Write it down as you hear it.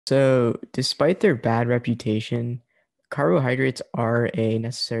So, despite their bad reputation, carbohydrates are a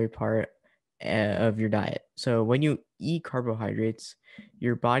necessary part of your diet. So, when you eat carbohydrates,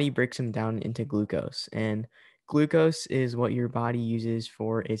 your body breaks them down into glucose, and glucose is what your body uses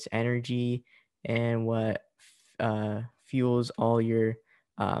for its energy and what fuels all your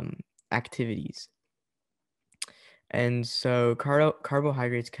um, activities. And so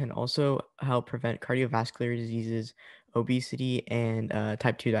carbohydrates can also help prevent cardiovascular diseases, obesity, and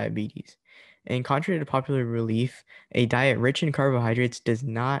type 2 diabetes. And contrary to popular belief, a diet rich in carbohydrates does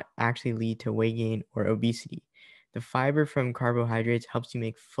not actually lead to weight gain or obesity. The fiber from carbohydrates helps you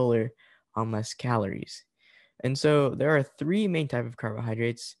make fuller on less calories. And so there are three main types of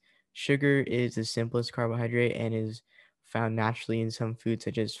carbohydrates. Sugar is the simplest carbohydrate and is found naturally in some foods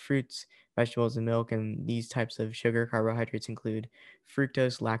such as fruits, vegetables, and milk. And these types of sugar carbohydrates include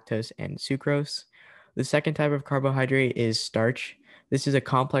fructose, lactose, and sucrose. The second type of carbohydrate is starch. This is a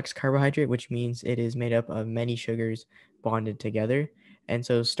complex carbohydrate, which means it is made up of many sugars bonded together. And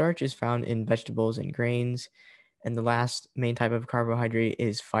so starch is found in vegetables and grains. And the last main type of carbohydrate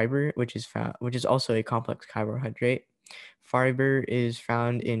is fiber, which is also a complex carbohydrate. Fiber is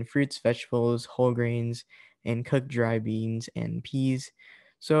found in fruits, vegetables, whole grains, and cooked dry beans and peas.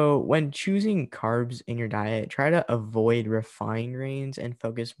 So when choosing carbs in your diet, try to avoid refined grains and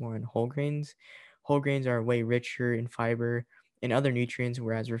focus more on whole grains. Whole grains are way richer in fiber and other nutrients,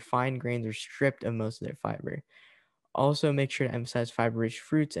 whereas refined grains are stripped of most of their fiber. Also, make sure to emphasize fiber-rich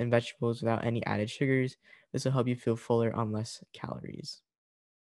fruits and vegetables without any added sugars. This will help you feel fuller on less calories.